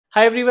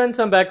Hi everyone,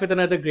 so I'm back with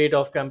another great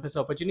off-campus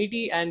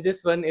opportunity, and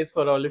this one is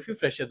for all of you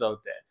freshers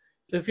out there.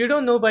 So if you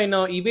don't know by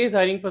now, eBay is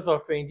hiring for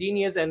software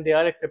engineers and they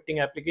are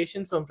accepting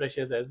applications from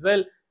freshers as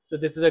well. So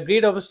this is a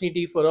great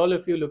opportunity for all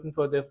of you looking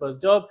for their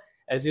first job.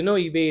 As you know,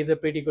 eBay is a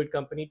pretty good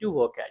company to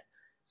work at.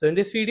 So in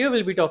this video,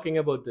 we'll be talking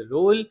about the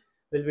role,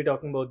 we'll be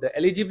talking about the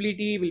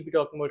eligibility, we'll be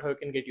talking about how you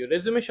can get your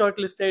resume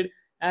shortlisted,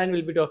 and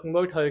we'll be talking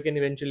about how you can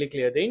eventually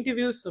clear the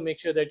interviews. So make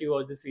sure that you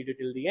watch this video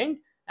till the end,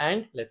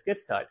 and let's get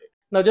started.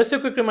 Now, just a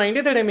quick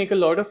reminder that I make a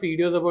lot of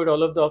videos about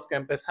all of the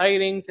off-campus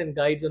hirings and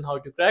guides on how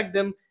to crack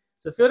them.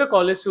 So if you're a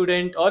college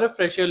student or a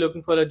fresher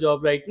looking for a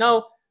job right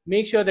now,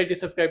 make sure that you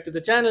subscribe to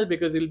the channel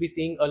because you'll be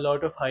seeing a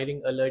lot of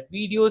hiring alert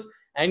videos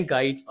and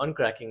guides on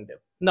cracking them.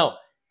 Now,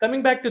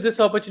 coming back to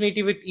this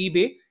opportunity with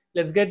eBay,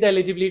 let's get the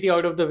eligibility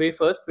out of the way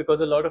first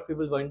because a lot of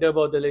people wonder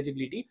about the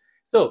eligibility.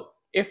 So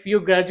if you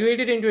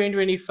graduated in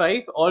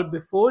 2025 or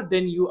before,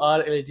 then you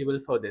are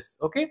eligible for this,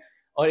 okay?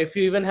 Or if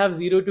you even have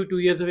 0 to 2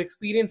 years of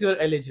experience, you are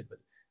eligible.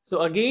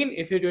 So again,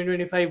 if you're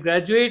 2025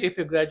 graduate, if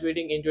you're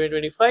graduating in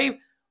 2025,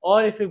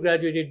 or if you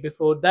graduated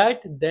before that,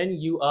 then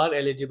you are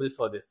eligible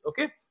for this,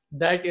 okay?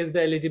 That is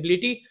the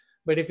eligibility.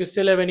 But if you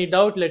still have any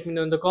doubt, let me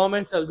know in the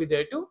comments. I'll be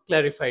there to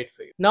clarify it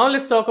for you. Now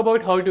let's talk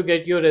about how to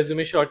get your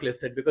resume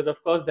shortlisted, because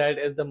of course that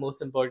is the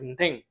most important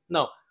thing.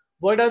 Now,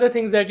 what are the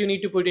things that you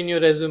need to put in your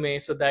resume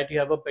so that you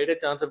have a better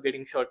chance of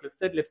getting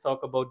shortlisted? Let's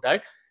talk about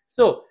that.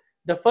 So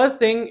the first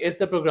thing is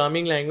the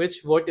programming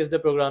language. What is the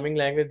programming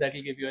language that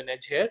will give you an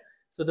edge here?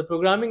 So the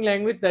programming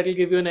language that will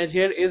give you an edge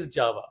here is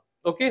Java.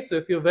 Okay, so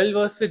if you're well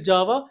versed with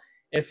Java,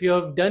 if you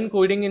have done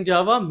coding in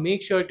Java,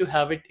 make sure to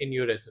have it in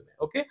your resume.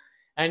 Okay,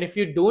 and if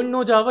you don't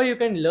know Java, you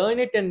can learn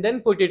it and then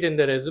put it in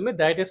the resume.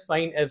 That is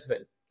fine as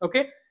well.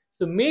 Okay,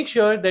 so make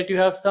sure that you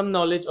have some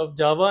knowledge of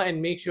Java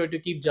and make sure to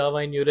keep Java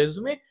in your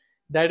resume.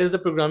 That is the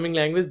programming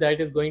language that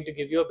is going to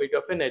give you a bit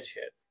of an edge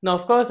here. Now,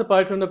 of course,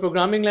 apart from the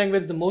programming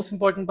language, the most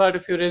important part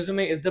of your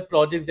resume is the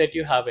projects that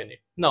you have in it.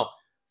 Now,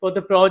 for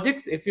the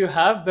projects, if you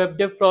have web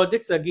dev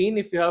projects, again,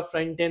 if you have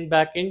front end,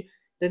 back end,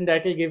 then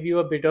that will give you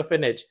a bit of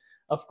an edge.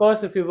 Of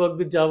course, if you work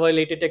with Java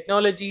related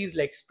technologies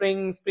like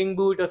Spring, Spring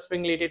Boot, or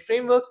Spring related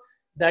frameworks,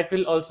 that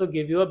will also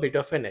give you a bit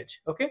of an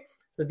edge. Okay,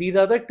 so these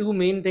are the two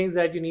main things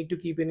that you need to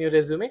keep in your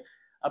resume.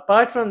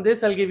 Apart from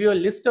this, I'll give you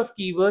a list of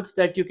keywords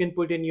that you can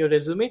put in your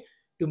resume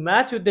to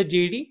match with the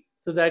JD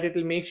so that it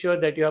will make sure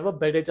that you have a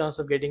better chance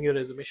of getting your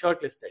resume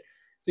shortlisted.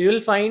 So you'll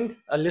find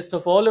a list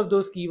of all of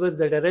those keywords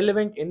that are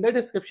relevant in the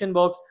description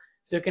box.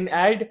 So you can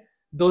add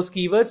those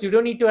keywords. You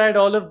don't need to add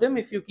all of them.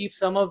 If you keep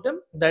some of them,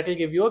 that will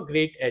give you a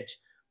great edge.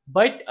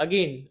 But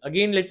again,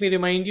 let me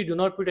remind you, do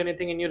not put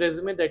anything in your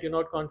resume that you're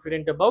not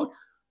confident about.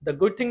 The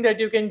good thing that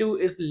you can do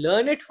is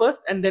learn it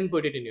first and then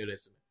put it in your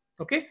resume.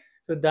 Okay.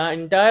 So the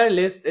entire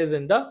list is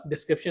in the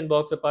description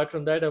box. Apart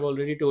from that, I've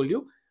already told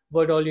you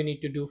what all you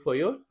need to do for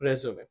your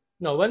resume.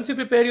 Now, once you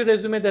prepare your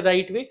resume the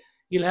right way,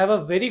 you'll have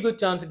a very good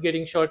chance at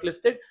getting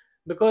shortlisted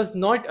because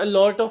not a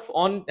lot of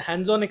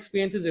hands-on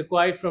experience is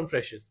required from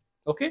freshers.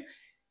 Okay,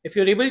 if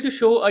you're able to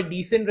show a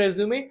decent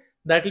resume,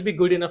 that will be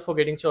good enough for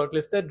getting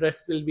shortlisted.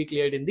 Rest will be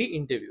cleared in the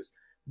interviews.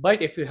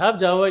 But if you have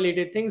Java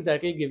related things,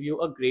 that will give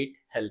you a great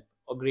help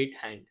or great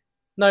hand.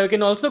 Now you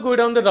can also go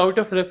down the route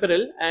of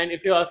referral, and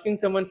if you're asking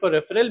someone for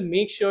referral,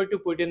 make sure to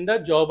put in the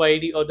job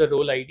ID or the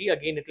role ID.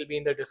 Again, it will be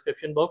in the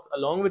description box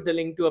along with the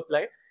link to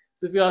apply.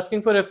 So if you're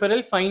asking for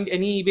referral, find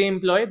any eBay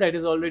employee that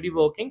is already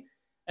working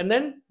and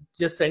then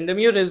just send them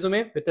your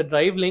resume with a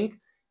drive link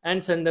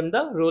and send them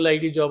the role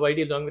ID, job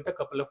ID along with a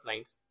couple of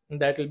lines. And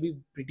that will be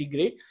pretty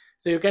great.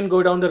 So you can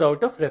go down the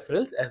route of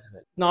referrals as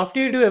well. Now, after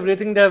you do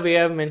everything the way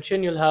I've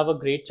mentioned, you'll have a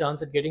great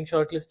chance at getting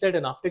shortlisted.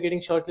 And after getting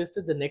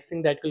shortlisted, the next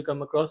thing that will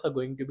come across are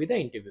going to be the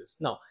interviews.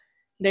 Now,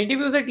 the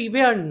interviews at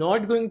eBay are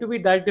not going to be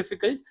that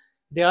difficult.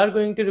 They are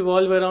going to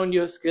revolve around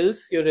your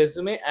skills, your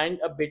resume, and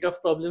a bit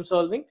of problem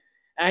solving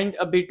and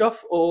a bit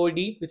of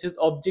OOD, which is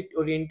object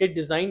oriented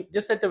design,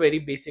 just at a very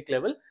basic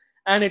level.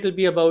 And it will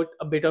be about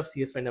a bit of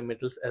CS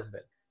fundamentals as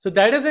well. So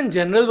that is in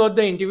general what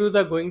the interviews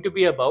are going to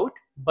be about.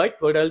 But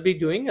what I'll be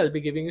doing, I'll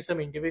be giving you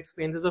some interview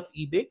experiences of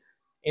eBay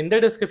in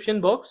the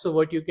description box. So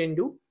what you can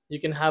do,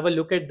 you can have a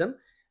look at them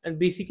and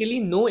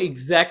basically know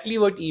exactly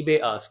what eBay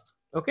asked.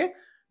 Okay,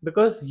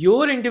 because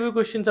your interview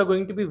questions are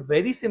going to be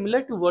very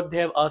similar to what they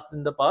have asked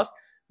in the past,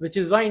 which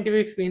is why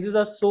interview experiences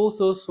are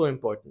so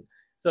important.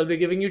 So I'll be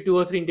giving you 2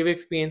 or 3 interview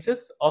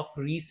experiences of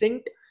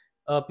recent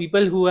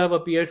people who have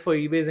appeared for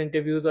eBay's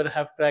interviews or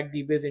have cracked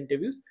eBay's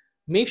interviews.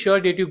 Make sure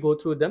that you go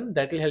through them.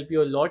 That will help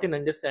you a lot in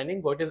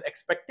understanding what is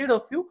expected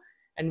of you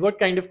and what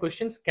kind of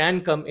questions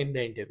can come in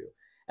the interview,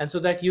 and so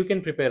that you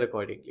can prepare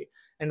accordingly.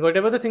 And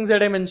whatever the things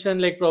that I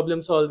mentioned, like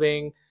problem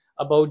solving,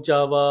 about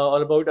Java,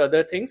 or about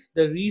other things,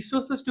 the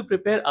resources to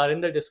prepare are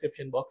in the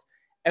description box.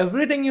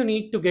 Everything you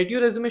need to get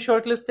your resume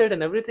shortlisted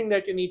and everything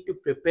that you need to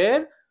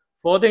prepare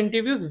for the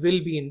interviews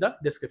will be in the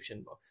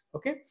description box.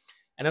 Okay.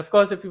 And of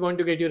course, if you want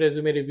to get your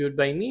resume reviewed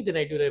by me, then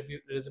I do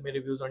resume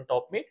reviews on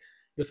TopMate.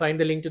 You'll find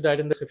the link to that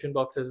in the description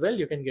box as well.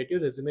 You can get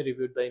your resume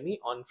reviewed by me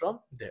on from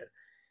there.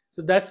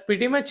 So that's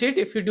pretty much it.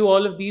 If you do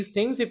all of these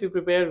things, if you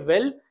prepare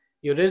well,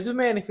 your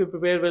resume, and if you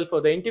prepare well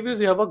for the interviews,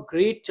 you have a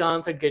great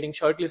chance at getting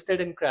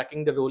shortlisted and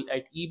cracking the role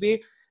at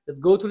eBay. Let's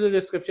go through the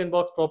description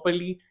box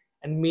properly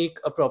and make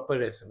a proper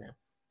resume.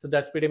 So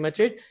that's pretty much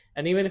it.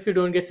 And even if you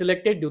don't get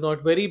selected, do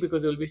not worry,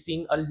 because you'll be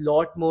seeing a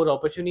lot more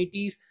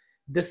opportunities.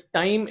 This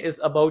time is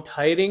about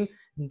hiring.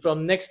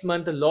 From next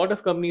month, a lot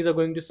of companies are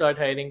going to start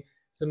hiring.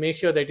 So make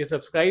sure that you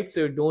subscribe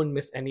so you don't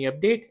miss any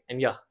update. And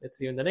yeah, let's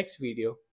see you in the next video.